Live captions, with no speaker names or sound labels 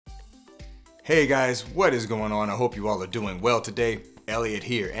Hey guys, what is going on? I hope you all are doing well today. Elliot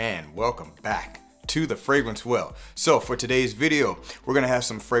here and welcome back to the Fragrance Well. So for today's video, we're gonna have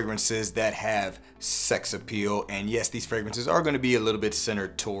some fragrances that have sex appeal, and yes, these fragrances are gonna be a little bit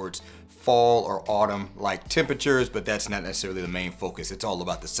centered towards fall or autumn like temperatures, but that's not necessarily the main focus. It's all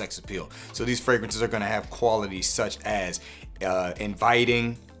about the sex appeal. So these fragrances are gonna have qualities such as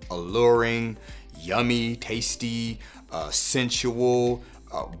inviting, alluring, yummy, tasty, sensual,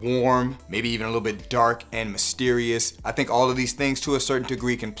 warm, maybe even a little bit dark and mysterious. I think all of these things to a certain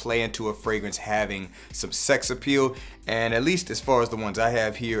degree can play into a fragrance having some sex appeal. And at least as far as the ones I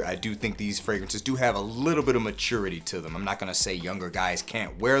have here, I do think these fragrances do have a little bit of maturity to them. I'm not gonna say younger guys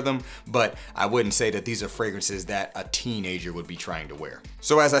can't wear them, but I wouldn't say that these are fragrances that a teenager would be trying to wear.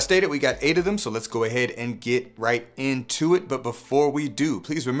 So as I stated, we got 8 of them, so let's go ahead and get right into it. But before we do,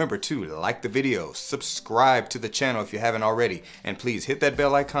 please remember to like the video, subscribe to the channel if you haven't already, and please hit that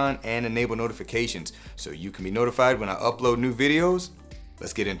bell icon and enable notifications so you can be notified when I upload new videos.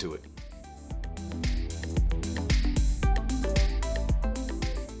 Let's get into it.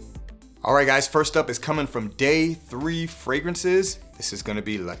 All right guys, first up is coming from Day 3 Fragrances. This is gonna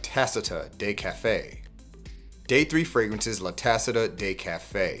be La Tacita De Cafe. Day 3 Fragrances, La Tacita De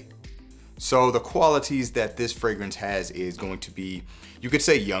Cafe. So the qualities that this fragrance has is going to be, you could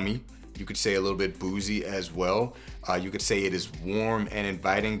say yummy, you could say a little bit boozy as well. You could say it is warm and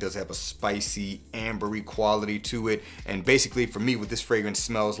inviting, does have a spicy, ambery quality to it. And basically for me, what this fragrance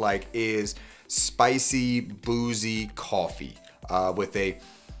smells like is spicy, boozy coffee with a,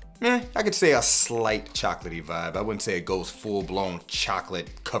 I could say a slight chocolatey vibe. I wouldn't say it goes full-blown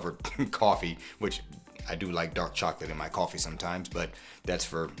chocolate-covered coffee, which I do like dark chocolate in my coffee sometimes, but that's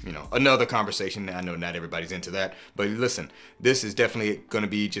for, another conversation. I know not everybody's into that, but listen, this is definitely gonna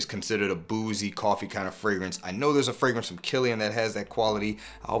be just considered a boozy coffee kind of fragrance. I know there's a fragrance from Killian that has that quality.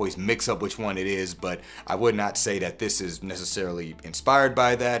 I always mix up which one it is, but I would not say that this is necessarily inspired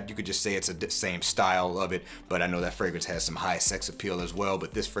by that. You could just say it's the same style of it, but I know that fragrance has some high sex appeal as well,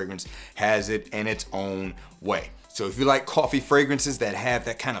 but this fragrance has it in its own way. So if you like coffee fragrances that have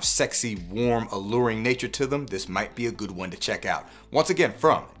that kind of sexy, warm, alluring nature to them, this might be a good one to check out. Once again,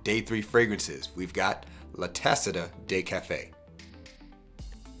 from Day 3 Fragrances, we've got La Tacita De Cafe.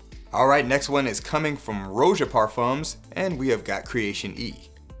 All right, next one is coming from Roja Parfums, and we have got Creation E.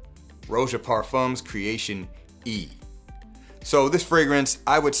 Roja Parfums Creation E. So this fragrance,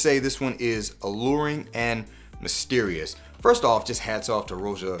 I would say this one is alluring and mysterious. First off, just hats off to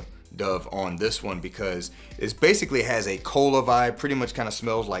Roja Dove on this one because it basically has a cola vibe, pretty much kind of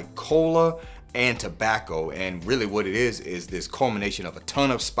smells like cola and tobacco, and really what it is this culmination of a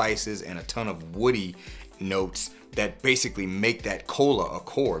ton of spices and a ton of woody notes that basically make that cola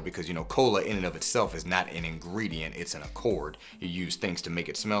accord, because cola in and of itself is not an ingredient, it's an accord. You use things to make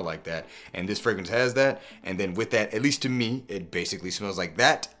it smell like that, and this fragrance has that. And then with that, at least to me, it basically smells like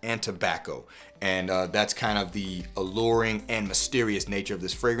that and tobacco. And that's kind of the alluring and mysterious nature of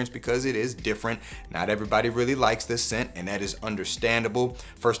this fragrance because it is different. Not everybody really likes this scent, and that is understandable.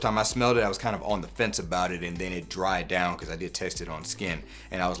 First time I smelled it, I was kind of on the fence about it, and then it dried down because I did test it on skin.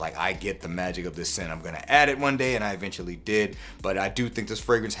 And I was like, I get the magic of this scent. I'm gonna add it one day, and I eventually did. But I do think this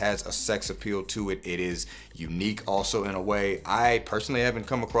fragrance has a sex appeal to it. It is unique also in a way. I personally haven't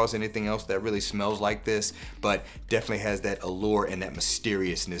come across anything else that really smells like this, but definitely has that allure and that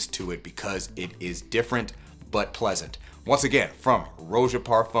mysteriousness to it because it is different but pleasant. Once again, from Roja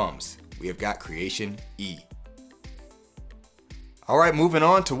Parfums, we have got Creation E. All right, moving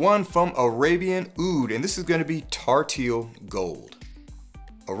on to one from Arabian Oud, and this is gonna be Tarteel Gold.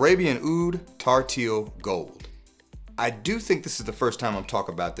 Arabian Oud, Tarteel Gold. I do think this is the first time I'm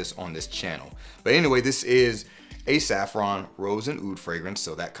talking about this on this channel. But anyway, this is a saffron, rose, and oud fragrance,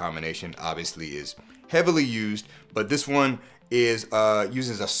 so that combination obviously is heavily used, but this one is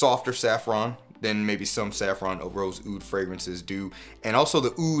uses a softer saffron than maybe some saffron or rose oud fragrances do. And also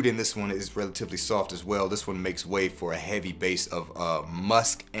the oud in this one is relatively soft as well. This one makes way for a heavy base of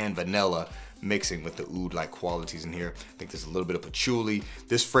musk and vanilla mixing with the oud-like qualities in here. I think there's a little bit of patchouli.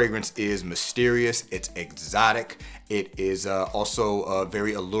 This fragrance is mysterious, it's exotic, it is also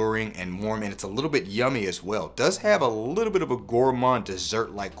very alluring and warm, and it's a little bit yummy as well. It does have a little bit of a gourmand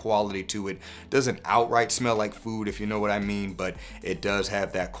dessert-like quality to it. Doesn't outright smell like food, if you know what I mean, but it does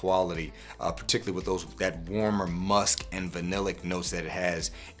have that quality, particularly with that warmer musk and vanillic notes that it has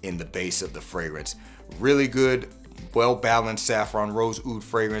in the base of the fragrance. Really good, well-balanced saffron rose oud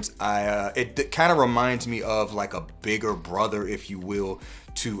fragrance. It kind of reminds me of like a bigger brother, if you will,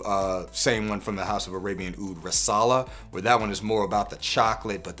 to same one from the House of Arabian Oud, Risala, where that one is more about the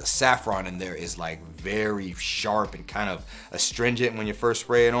chocolate, but the saffron in there is like very sharp and kind of astringent when you first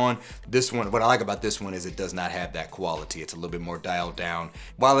spray it on. This one, what I like about this one is it does not have that quality. It's a little bit more dialed down.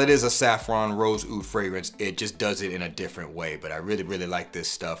 While it is a saffron rose oud fragrance, it just does it in a different way. But I really, really like this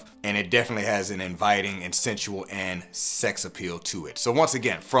stuff. And it definitely has an inviting and sensual and sex appeal to it. So once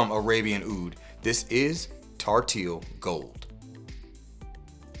again, from Arabian Oud, this is Tarteel Gold.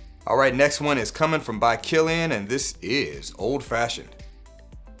 All right, next one is coming from by Kilian, and this is Old Fashioned.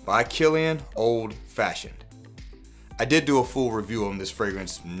 By Kilian, Old Fashioned. I did do a full review on this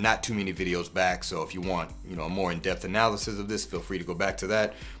fragrance not too many videos back, so if you want, a more in-depth analysis of this, feel free to go back to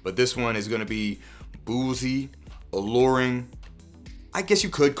that. But this one is gonna be boozy, alluring. I guess you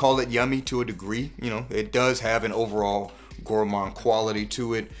could call it yummy to a degree. It does have an overall gourmand quality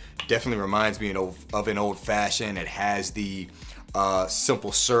to it. Definitely reminds me of an old fashioned. It has the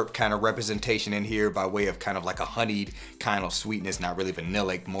simple syrup kind of representation in here by way of kind of like a honeyed kind of sweetness, not really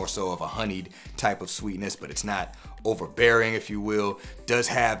vanillic, more so of a honeyed type of sweetness, but it's not overbearing, if you will. Does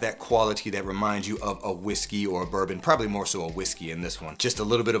have that quality that reminds you of a whiskey or a bourbon, probably more so a whiskey in this one. Just a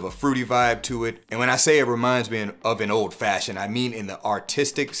little bit of a fruity vibe to it. And when I say it reminds me of an old fashioned, I mean in the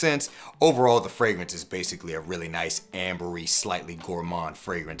artistic sense. Overall, the fragrance is basically a really nice ambery, slightly gourmand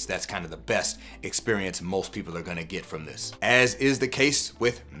fragrance. That's kind of the best experience most people are gonna get from this. As is the case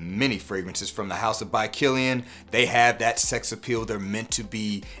with many fragrances from the House of by Kilian, they have that sex appeal. They're meant to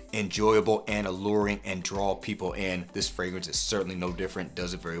be enjoyable and alluring and draw people in. This fragrance is certainly no different,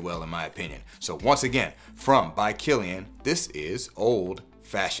 does it very well in my opinion. So once again, from by Kilian, this is Old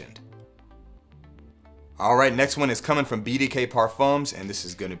Fashioned. All right, next one is coming from BDK Parfums, and this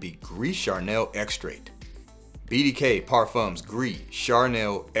is gonna be Gris Charnel Extrait. BDK Parfums Gris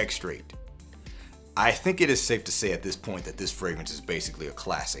Charnel Extrait. I think it is safe to say at this point that this fragrance is basically a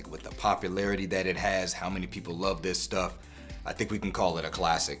classic. With the popularity that it has, how many people love this stuff, I think we can call it a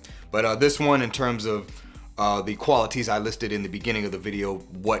classic. But this one, in terms of the qualities I listed in the beginning of the video,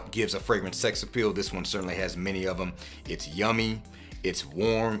 what gives a fragrance sex appeal, this one certainly has many of them. It's yummy, it's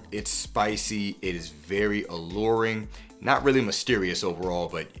warm, it's spicy, it is very alluring, not really mysterious overall,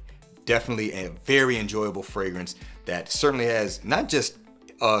 but definitely a very enjoyable fragrance that certainly has not just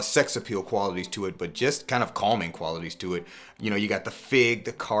sex appeal qualities to it, but just kind of calming qualities to it. You got the fig,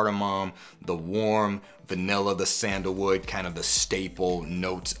 the cardamom, the warm vanilla, the sandalwood, kind of the staple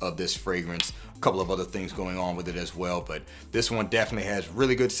notes of this fragrance. A couple of other things going on with it as well, but this one definitely has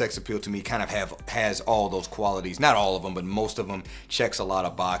really good sex appeal to me. Kind of has all those qualities, not all of them, but most of them. Checks a lot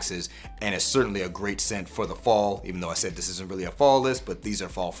of boxes, and it's certainly a great scent for the fall, even though I said this isn't really a fall list, but these are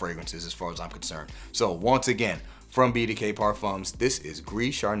fall fragrances as far as I'm concerned. So once again, from BDK Parfums, this is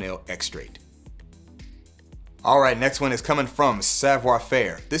Gris Charnel Extrait. All right, next one is coming from Savoir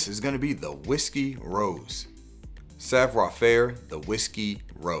Faire. This is gonna be the Whiskey Rose. Savoir Faire, the Whiskey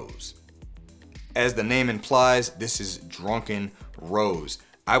Rose. As the name implies, this is drunken rose.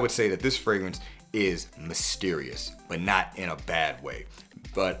 I would say that this fragrance is mysterious, but not in a bad way.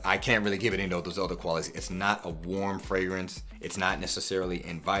 But I can't really give it any of those other qualities. It's not a warm fragrance. It's not necessarily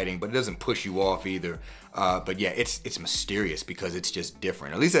inviting, but it doesn't push you off either. But yeah, it's mysterious because it's just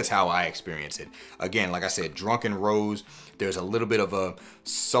different. At least that's how I experience it. Again, like I said, drunken rose. There's a little bit of a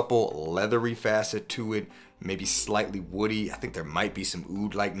supple, leathery facet to it. Maybe slightly woody. I think there might be some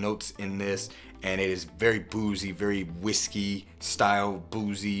oud-like notes in this. And it is very boozy, very whiskey style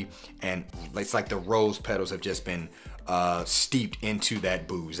boozy. And it's like the rose petals have just been steeped into that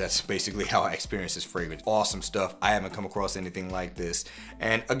booze. That's basically how I experience this fragrance. Awesome stuff. I haven't come across anything like this.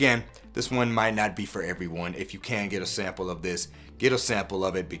 And again, this one might not be for everyone. If you can get a sample of this, get a sample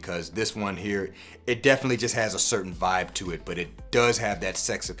of it, because this one here, it definitely just has a certain vibe to it, but it does have that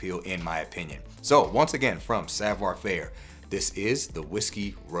sex appeal in my opinion. So once again, from Savoir Faire, this is the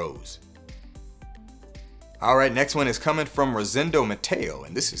Whiskey Rose. All right, next one is coming from Rosendo Mateu,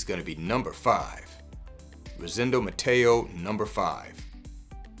 and this is gonna be number 5. Rosendo Mateu, number 5.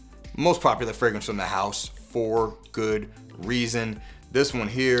 Most popular fragrance from the house for good reason. This one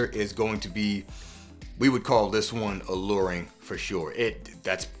here is going to be, we would call this one alluring for sure.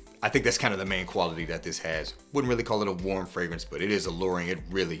 I think that's kind of the main quality that this has. Wouldn't really call it a warm fragrance, but it is alluring. It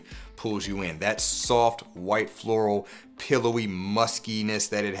really pulls you in. That soft, white floral, pillowy muskiness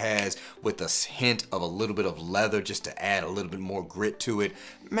that it has with a hint of a little bit of leather just to add a little bit more grit to it.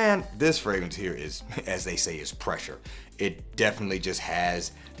 Man, this fragrance here is, as they say, is pressure. It definitely just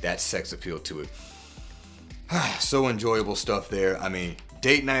has that sex appeal to it. So enjoyable stuff there. I mean,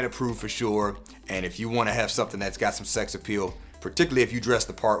 date night approved for sure. And if you want to have something that's got some sex appeal, particularly if you dress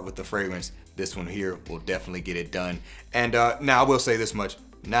the part with the fragrance, this one here will definitely get it done. And now I will say this much,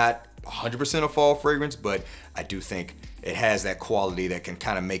 not 100% a fall fragrance, but I do think it has that quality that can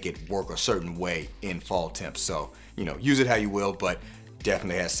kind of make it work a certain way in fall temps. So, you know, use it how you will, but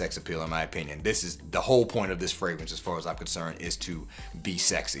definitely has sex appeal in my opinion. This is the whole point of this fragrance as far as I'm concerned, is to be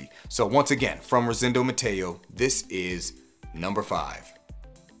sexy. So once again, from Rosendo Mateu, this is number 5.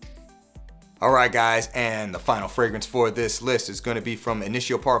 All right guys, and the final fragrance for this list is going to be from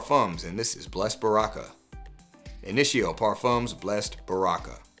Initio Parfums, and this is Blessed Baraka. Initio Parfums Blessed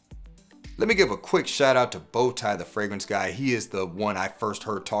Baraka. Let me give a quick shout out to Bowtie the fragrance guy. He is the one I first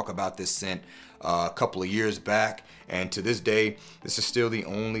heard talk about this scent a couple of years back, and to this day this is still the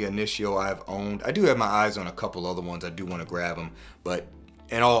only Initio I've owned. I do have my eyes on a couple other ones. I do want to grab them, but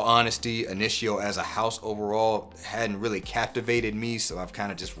in all honesty, Initio as a house overall hadn't really captivated me, so I've kind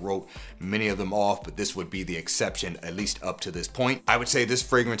of just wrote many of them off, but this would be the exception, at least up to this point. I would say this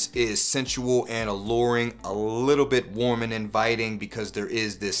fragrance is sensual and alluring, a little bit warm and inviting because there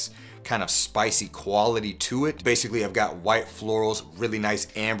is this kind of spicy quality to it. Basically, I've got white florals, really nice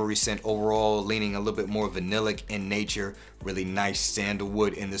ambery scent overall, leaning a little bit more vanillic in nature, really nice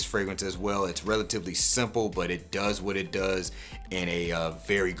sandalwood in this fragrance as well. It's relatively simple, but it does what it does in a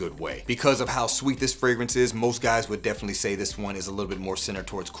very good way. Because of how sweet this fragrance is, most guys would definitely say this one is a little bit more centered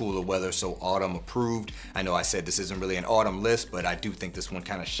towards cooler weather, so autumn approved. I know I said this isn't really an autumn list, but I do think this one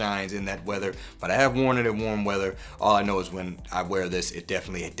kind of shines in that weather, but I have worn it in warm weather. All I know is when I wear this, it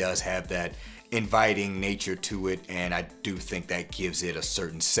does have that inviting nature to it, and I do think that gives it a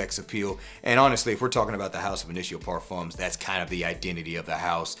certain sex appeal. And honestly, if we're talking about the house of Initio Parfums, that's kind of the identity of the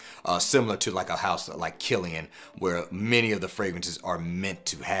house, similar to like a house like Killian, where many of the fragrances are meant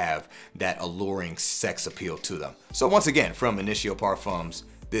to have that alluring sex appeal to them. So once again, from Initio Parfums,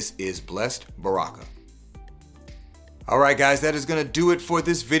 this is Blessed Baraka. Alright guys, that is going to do it for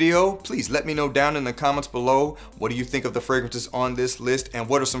this video. Please let me know down in the comments below, what do you think of the fragrances on this list, and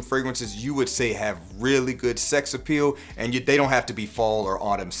what are some fragrances you would say have really good sex appeal, and they don't have to be fall or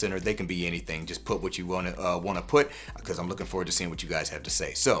autumn centered, they can be anything. Just put what you want to put, because I'm looking forward to seeing what you guys have to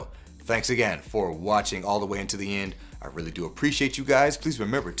say. So thanks again for watching all the way into the end. I really do appreciate you guys. Please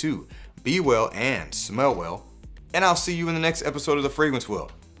remember to be well and smell well, and I'll see you in the next episode of The Fragrance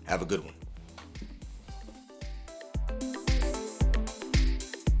Well. Have a good one.